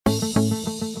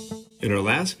In our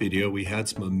last video, we had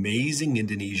some amazing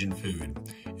Indonesian food.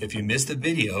 If you missed the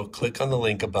video, click on the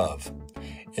link above.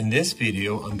 In this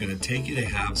video, I'm going to take you to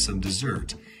have some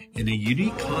dessert in a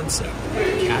unique concept,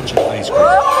 catch an ice cream.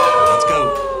 Let's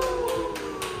go.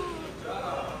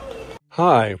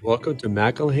 Hi, welcome to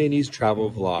McElhaney's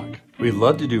Travel Vlog. We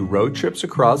love to do road trips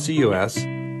across the U.S.,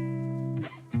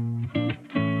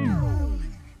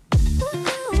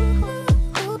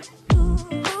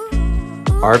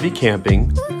 RV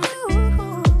camping,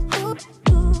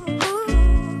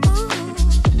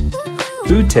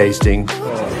 food tasting, so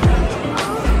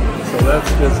let's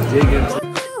just dig into.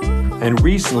 And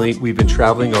recently we've been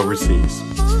traveling overseas.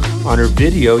 On our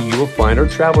video, you will find our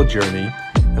travel journey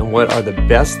and what are the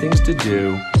best things to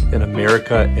do in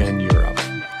America and Europe.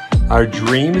 Our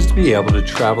dream is to be able to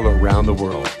travel around the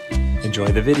world. Enjoy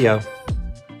the video.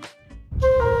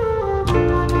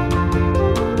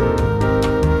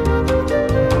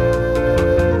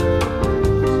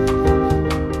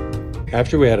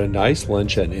 After we had a nice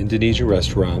lunch at an Indonesian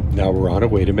restaurant, now we're on our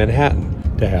way to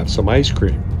Manhattan to have some ice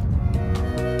cream.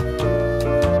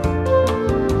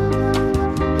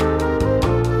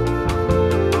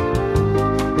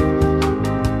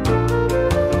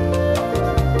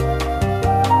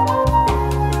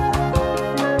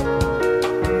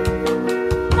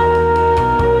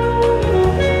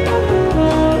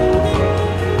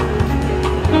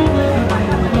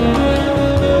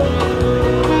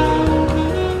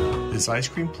 This ice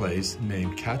cream place,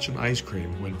 named Catch an Ice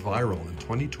Cream, went viral in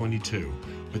 2022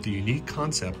 with a unique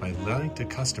concept by allowing the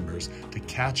customers to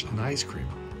catch an ice cream.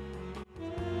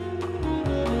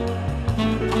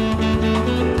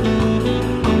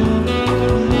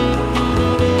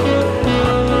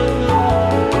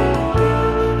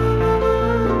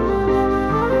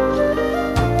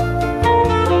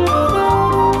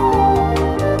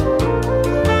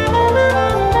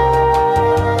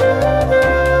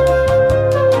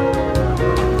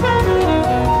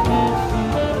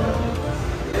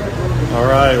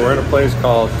 We're at a place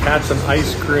called Catch an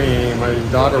Ice Cream. My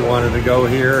daughter wanted to go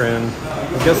here, and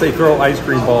I guess they throw ice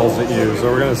cream balls at you,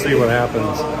 so we're going to see what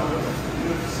happens.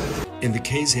 In the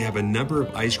case, they have a number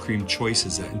of ice cream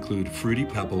choices that include Fruity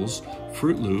Pebbles,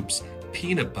 Fruit Loops,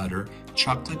 peanut butter,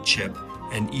 chocolate chip,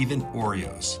 and even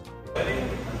Oreos.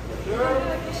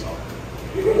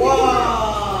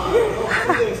 Wow!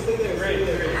 Stay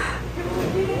there.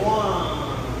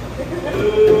 1,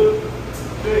 2,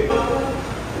 3.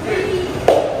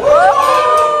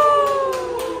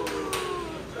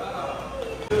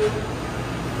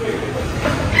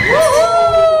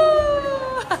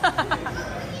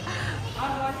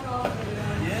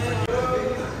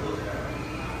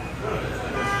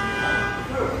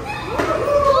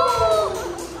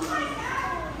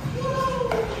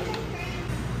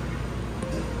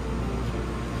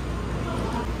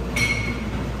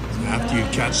 After you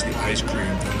catch the ice cream,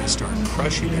 then they start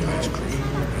crushing the ice cream.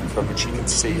 And from what you can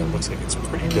see, it looks like it's a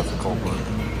pretty difficult work.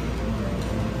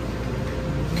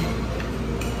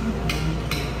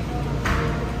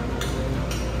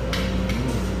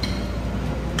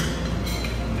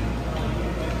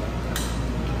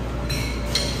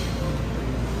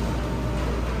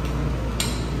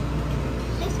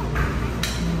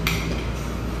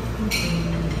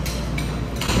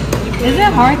 Is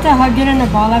it hard to hug it in a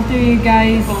ball after you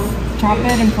guys chop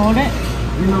it and fold it?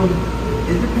 You know,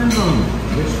 it depends on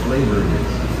which flavor it is.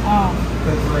 Oh.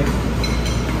 Because like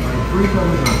fruity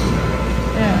pebbles not so bad.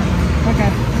 Yeah.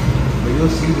 Okay. But you'll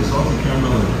see the salted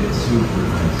caramel, it's super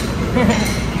nice.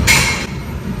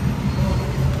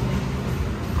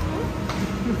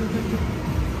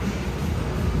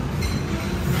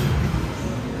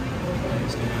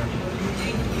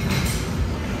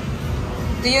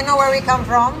 Do you know where we come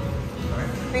from?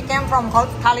 We came from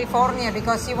California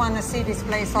because you want to see this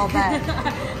place so bad.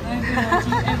 I've been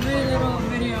watching every little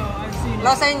video I've seen.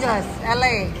 Los Angeles,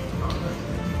 LA.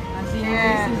 I've seen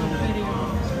every single video.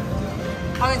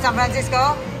 Oh, in San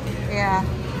Francisco? Yeah.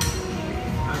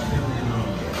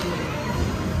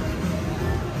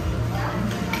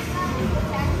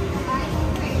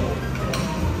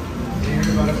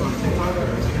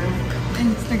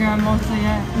 Instagram mostly,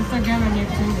 yeah. Instagram and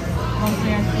YouTube.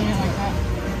 Mostly I've seen it like that.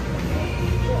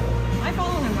 I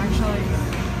follow him actually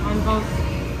on both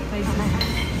places.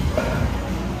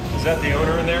 Is that the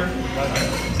owner in there?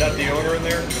 Is that the owner in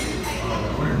there?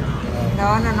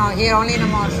 No. Here only in the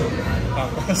mall.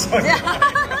 Oh, sorry.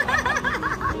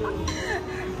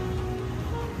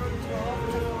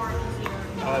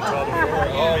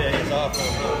 Oh yeah, he's off.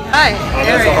 Hi. Oh,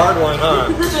 that's a hard one, huh?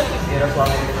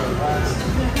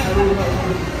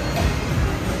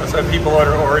 That's why people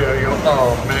order Oreo. You go,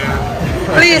 oh man.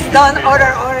 Please don't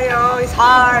order Oreo. it's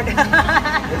hard. It's like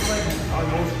our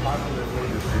most popular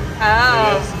flavor food.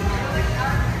 Oh.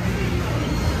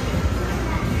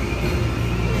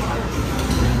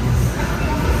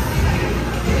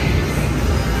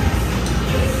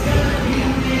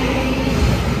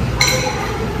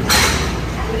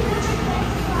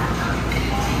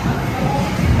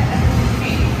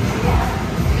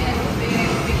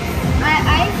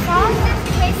 I saw this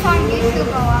place on YouTube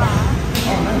a lot.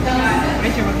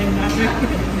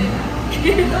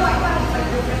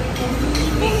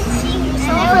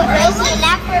 So really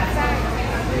leopard burger.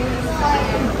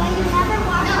 But you never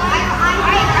watched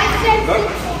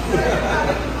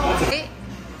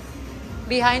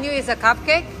Behind you is a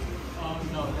cupcake?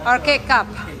 Or cake cup?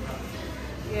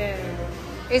 Yeah.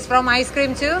 It's from ice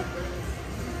cream too?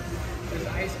 There's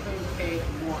ice cream cake,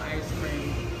 more ice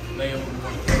cream, layer with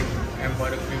more cake, and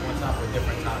buttercream on top with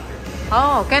different toppings.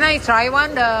 Oh, can I try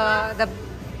one?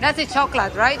 That's a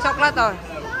chocolate, right? Chocolate or?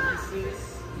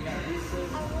 Reese's, we got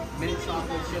Reese's, mint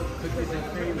chocolate chip cookies and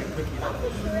cream, and cookie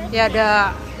dough. Yeah,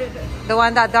 the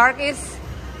one that dark is?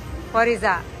 What is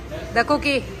that? The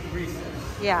cookie? Reese's.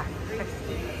 Yeah.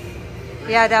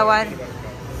 Yeah, that one.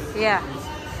 Yeah.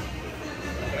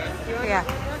 Yeah.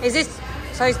 Is this,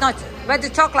 so it's not, but the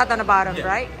chocolate on the bottom,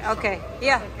 right? Okay.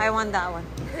 Yeah, I want that one.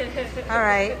 All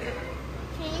right.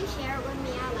 Can you share it with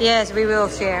me? Yes, we will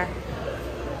share.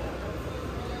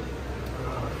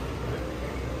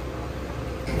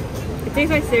 It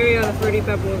tastes like cereal, the Fruity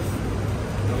Pebbles.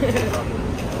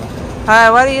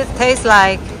 What do you taste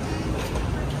like? It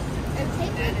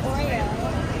tastes like Oreo.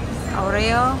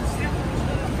 Oreo?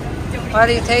 What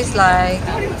do you taste like?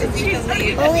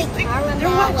 Only caramel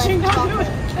with chocolate.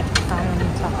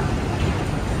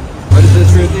 What is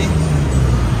this, Ruthie?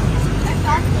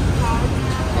 Salted caramel.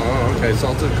 Oh, okay.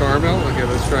 Salted caramel? Okay,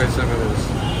 let's try some of this.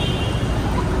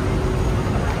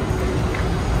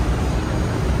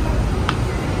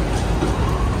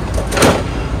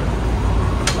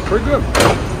 Pretty good.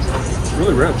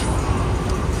 Really rich.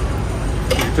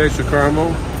 You taste the caramel.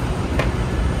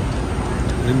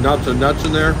 And nuts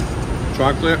in there.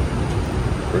 Chocolate.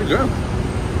 Pretty good.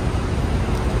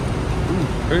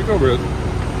 There you go, Ruth.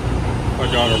 My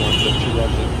daughter wants it. She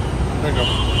loves it. There you go.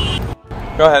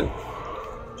 Go ahead.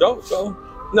 Go.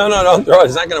 No, don't throw it.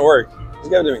 It's not going to work. Just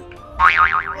give it to me. No,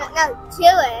 chew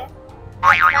it.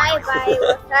 Try it by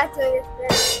it. That's what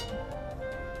it's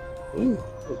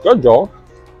Good, Joel.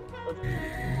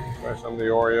 Try some of the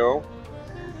Oreo.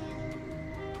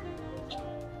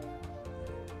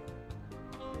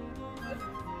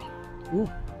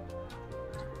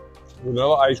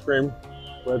 Vanilla ice cream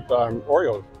with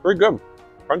Oreos. Pretty good.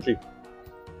 Crunchy.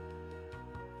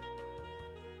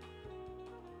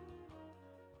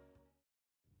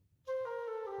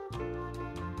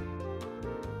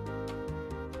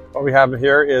 What we have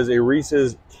here is a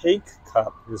Reese's cake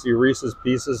cup. You see Reese's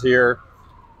Pieces here.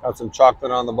 Got some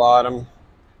chocolate on the bottom.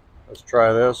 Let's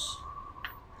try this.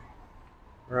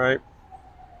 All right.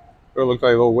 It looks like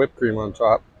a little whipped cream on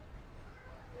top.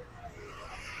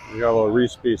 You got a little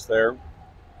Reese piece there.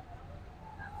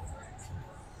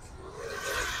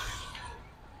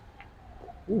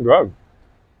 Good.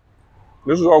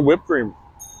 This is all whipped cream.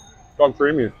 It's all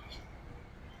creamy.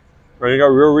 And you got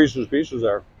real Reese's Pieces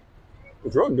there.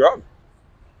 It's really good.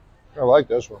 I like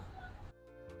this one.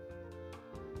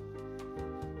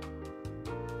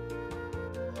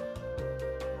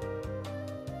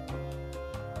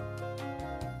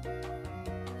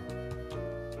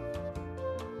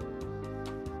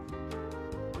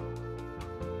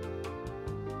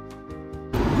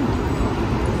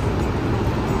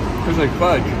 It's like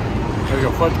fudge. Like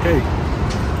a fudge cake.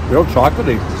 Real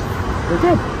chocolatey. They're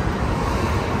good.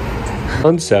 The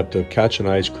concept of catching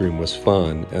ice cream was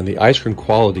fun, and the ice cream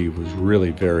quality was really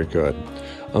very good.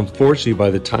 Unfortunately, by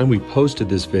the time we posted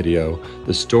this video,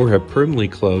 the store had permanently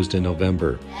closed in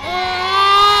November.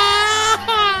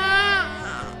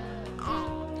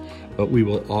 But we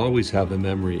will always have the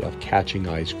memory of catching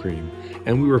ice cream,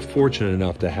 and we were fortunate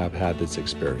enough to have had this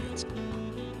experience.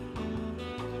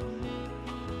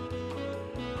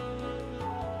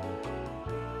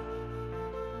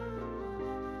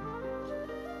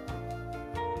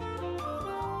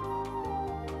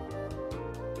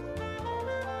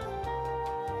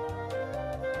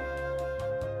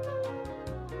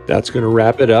 That's going to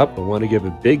wrap it up. I want to give a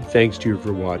big thanks to you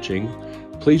for watching.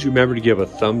 Please remember to give a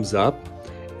thumbs up.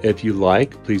 If you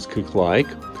like, please click like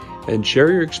and share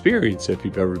your experience if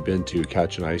you've ever been to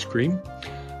catch an ice cream.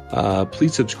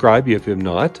 Please subscribe if you have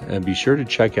not, and be sure to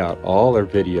check out all our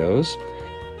videos.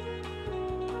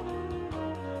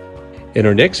 In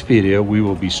our next video, we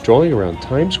will be strolling around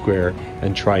Times Square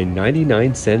and try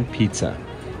 99-cent pizza.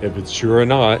 If it's true or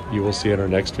not, you will see in our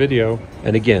next video.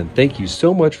 And again, thank you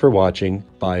so much for watching.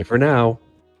 Bye for now.